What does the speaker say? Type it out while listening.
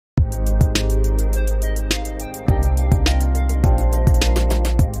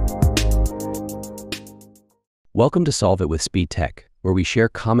Welcome to Solve It with Speedtech, where we share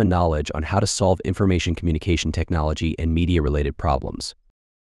common knowledge on how to solve information communication technology and media-related problems.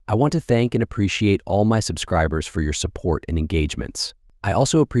 I want to thank and appreciate all my subscribers for your support and engagements. I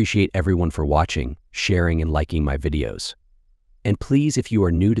also appreciate everyone for watching, sharing, and liking my videos. And please, if you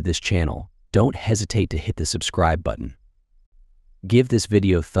are new to this channel, don't hesitate to hit the subscribe button. Give this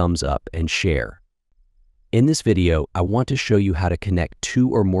video thumbs up and share. In this video, I want to show you how to connect two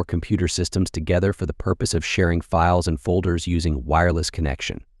or more computer systems together for the purpose of sharing files and folders using wireless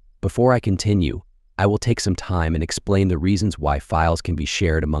connection. Before I continue, I will take some time and explain the reasons why files can be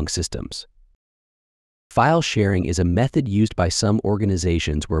shared among systems. File sharing is a method used by some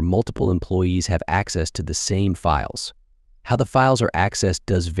organizations where multiple employees have access to the same files. How the files are accessed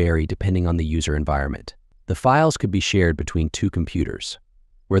does vary depending on the user environment. The files could be shared between two computers,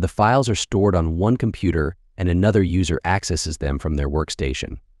 where the files are stored on one computer and another user accesses them from their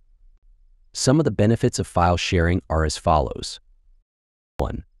workstation. Some of the benefits of file sharing are as follows.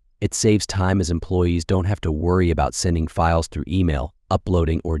 1. It saves time as employees don't have to worry about sending files through email,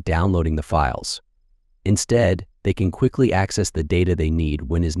 uploading, or downloading the files. Instead, they can quickly access the data they need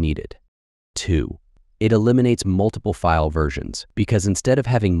when is needed. 2. It eliminates multiple file versions because instead of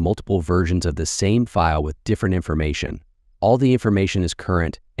having multiple versions of the same file with different information, all the information is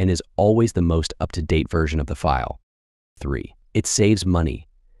current and is always the most up-to-date version of the file. 3. It saves money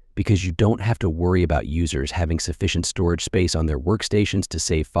because you don't have to worry about users having sufficient storage space on their workstations to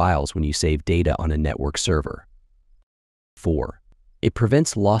save files when you save data on a network server. 4. It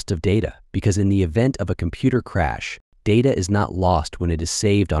prevents loss of data because in the event of a computer crash, data is not lost when it is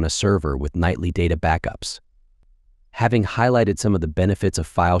saved on a server with nightly data backups. Having highlighted some of the benefits of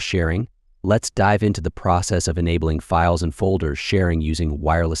file sharing, let's dive into the process of enabling files and folders sharing using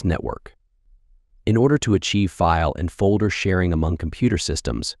wireless network. In order to achieve file and folder sharing among computer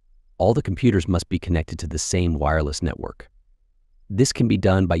systems, all the computers must be connected to the same wireless network. This can be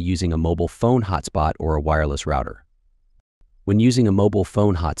done by using a mobile phone hotspot or a wireless router. When using a mobile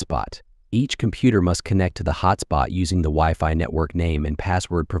phone hotspot, each computer must connect to the hotspot using the Wi-Fi network name and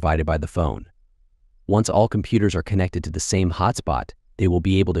password provided by the phone. Once all computers are connected to the same hotspot, they will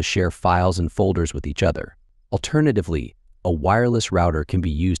be able to share files and folders with each other. Alternatively, a wireless router can be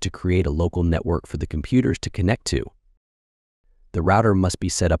used to create a local network for the computers to connect to. The router must be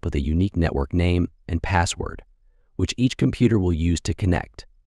set up with a unique network name and password, which each computer will use to connect.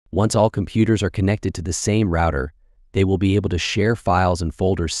 Once all computers are connected to the same router, they will be able to share files and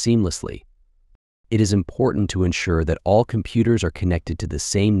folders seamlessly. It is important to ensure that all computers are connected to the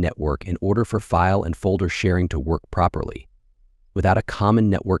same network in order for file and folder sharing to work properly. Without a common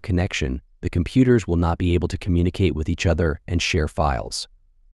network connection, the computers will not be able to communicate with each other and share files.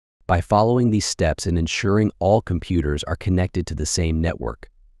 By following these steps and ensuring all computers are connected to the same network,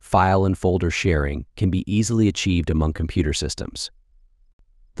 file and folder sharing can be easily achieved among computer systems.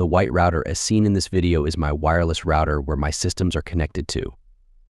 The white router as seen in this video is my wireless router where my systems are connected to.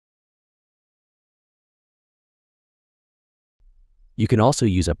 You can also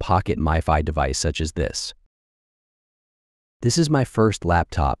use a pocket MiFi device such as this. This is my first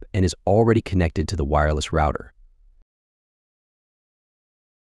laptop and is already connected to the wireless router.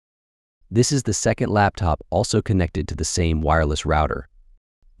 This is the second laptop also connected to the same wireless router.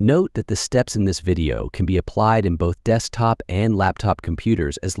 Note that the steps in this video can be applied in both desktop and laptop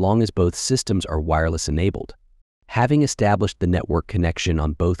computers as long as both systems are wireless enabled. Having established the network connection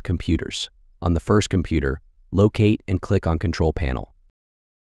on both computers, on the first computer, locate and click on Control Panel.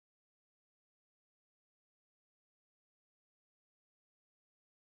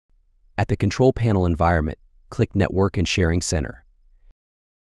 At the Control Panel environment, click Network and Sharing Center.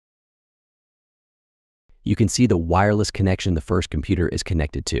 You can see the wireless connection the first computer is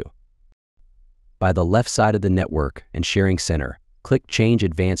connected to. By the left side of the Network and Sharing Center, click Change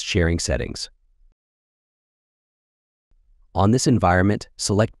Advanced Sharing Settings. On this environment,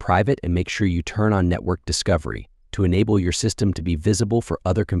 select Private and make sure you turn on Network Discovery to enable your system to be visible for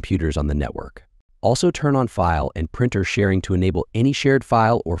other computers on the network. Also turn on File and Printer Sharing to enable any shared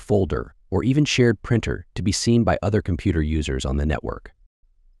file or folder, or even shared printer, to be seen by other computer users on the network.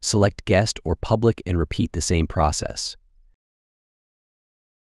 Select Guest or Public and repeat the same process.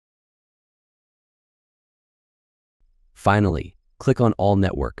 Finally, click on All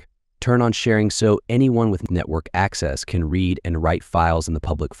Network. Turn on sharing so anyone with network access can read and write files in the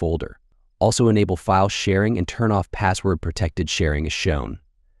public folder. Also enable file sharing and turn off password-protected sharing as shown.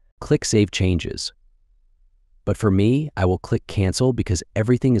 Click Save Changes. But for me, I will click Cancel because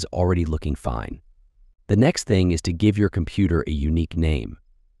everything is already looking fine. The next thing is to give your computer a unique name.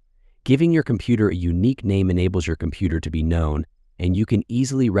 Giving your computer a unique name enables your computer to be known and you can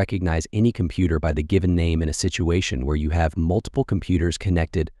easily recognize any computer by the given name in a situation where you have multiple computers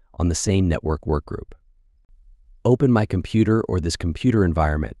connected on the same network workgroup. Open My Computer or this computer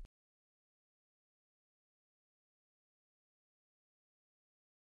environment.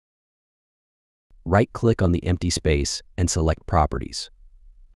 Right-click on the empty space and select Properties.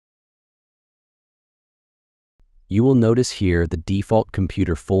 You will notice here the default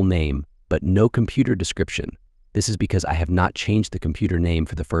computer full name, but no computer description. This is because I have not changed the computer name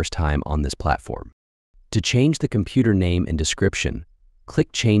for the first time on this platform. To change the computer name and description,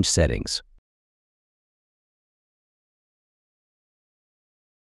 click Change Settings.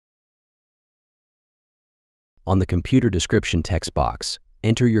 On the Computer Description text box,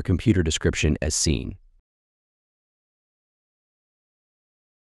 enter your computer description as seen.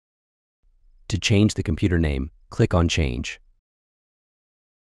 To change the computer name, click on Change.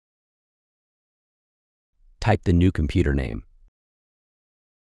 Type the new computer name.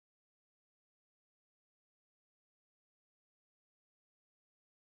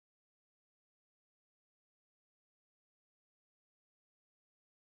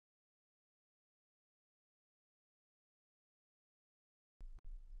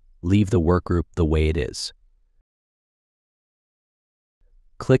 Leave the workgroup the way it is.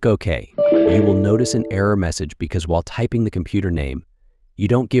 Click OK. You will notice an error message because while typing the computer name, you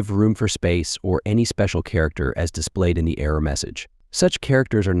don't give room for space or any special character as displayed in the error message. Such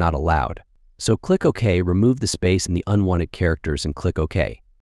characters are not allowed. So click OK, remove the space and the unwanted characters and click OK.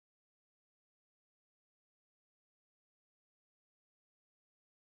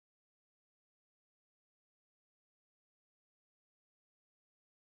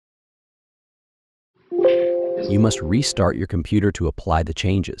 You must restart your computer to apply the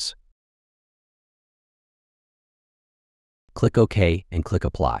changes. Click OK and click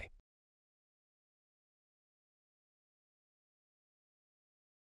Apply.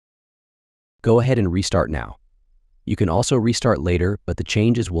 Go ahead and restart now. You can also restart later, but the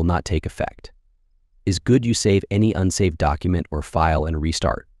changes will not take effect. It's good you save any unsaved document or file and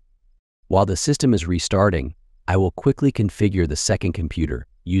restart. While the system is restarting, I will quickly configure the second computer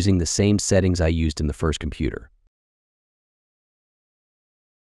using the same settings I used in the first computer.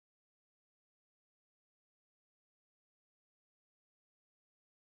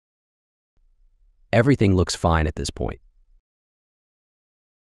 Everything looks fine at this point.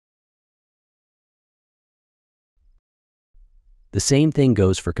 The same thing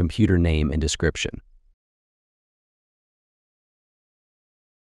goes for computer name and description.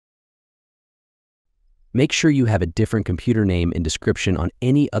 Make sure you have a different computer name and description on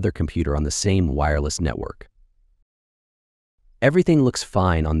any other computer on the same wireless network. Everything looks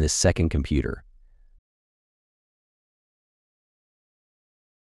fine on this second computer.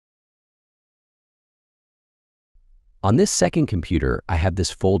 On this second computer, I have this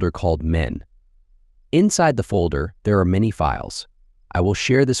folder called Men. Inside the folder, there are many files. I will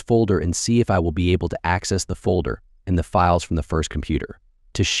share this folder and see if I will be able to access the folder and the files from the first computer.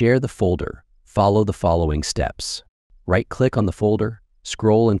 To share the folder, follow the following steps. Right-click on the folder,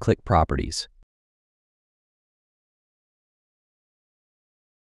 scroll and click Properties.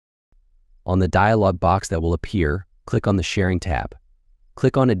 On the dialog box that will appear, click on the Sharing tab.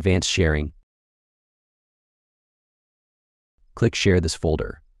 Click on Advanced Sharing. Click Share this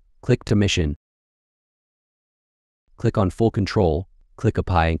folder. Click Permission. Click on Full Control, click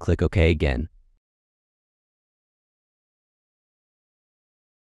Apply and click OK again.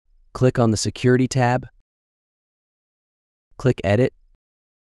 Click on the Security tab. Click Edit.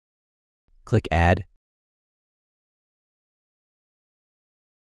 Click Add.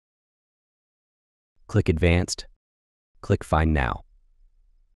 Click Advanced. Click Find Now.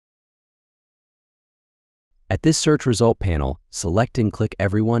 At this search result panel, select and click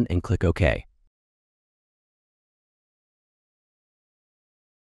Everyone and click OK.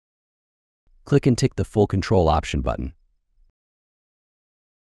 Click and tick the Full Control option button.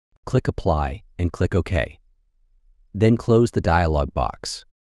 Click Apply and click OK. Then close the dialog box.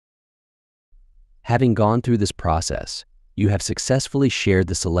 Having gone through this process, you have successfully shared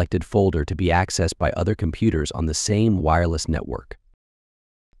the selected folder to be accessed by other computers on the same wireless network.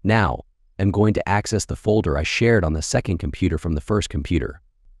 Now, I'm going to access the folder I shared on the second computer from the first computer.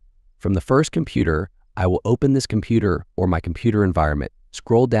 From the first computer, I will open this computer or my computer environment,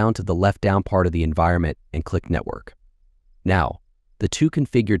 scroll down to the left down part of the environment and click Network. Now, the two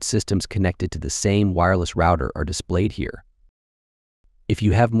configured systems connected to the same wireless router are displayed here. If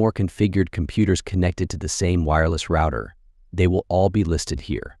you have more configured computers connected to the same wireless router, they will all be listed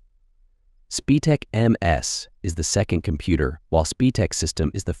here. Speedtech MS is the second computer, while Speedtech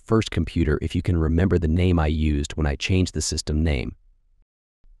System is the first computer if you can remember the name I used when I changed the system name.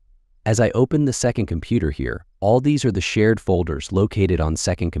 As I open the second computer here, all these are the shared folders located on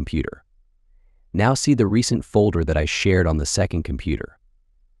second computer. Now see the recent folder that I shared on the second computer.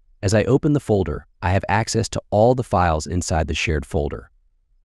 As I open the folder, I have access to all the files inside the shared folder.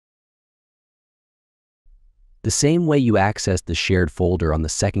 The same way you access the shared folder on the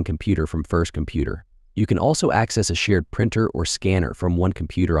second computer from first computer, you can also access a shared printer or scanner from one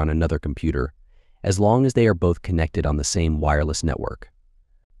computer on another computer, as long as they are both connected on the same wireless network.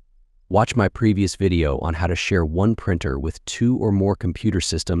 Watch my previous video on how to share one printer with 2 or more computer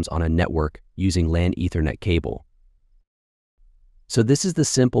systems on a network using LAN Ethernet cable. So this is the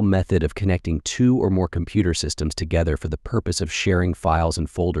simple method of connecting 2 or more computer systems together for the purpose of sharing files and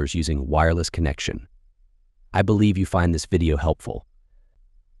folders using wireless connection. I believe you find this video helpful.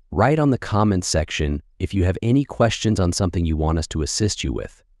 Write on the comments section if you have any questions on something you want us to assist you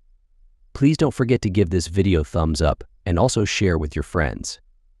with. Please don't forget to give this video thumbs up and also share with your friends.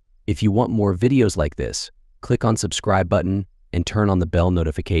 If you want more videos like this, click on subscribe button and turn on the bell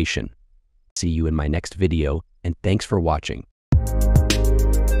notification. See you in my next video, and thanks for watching.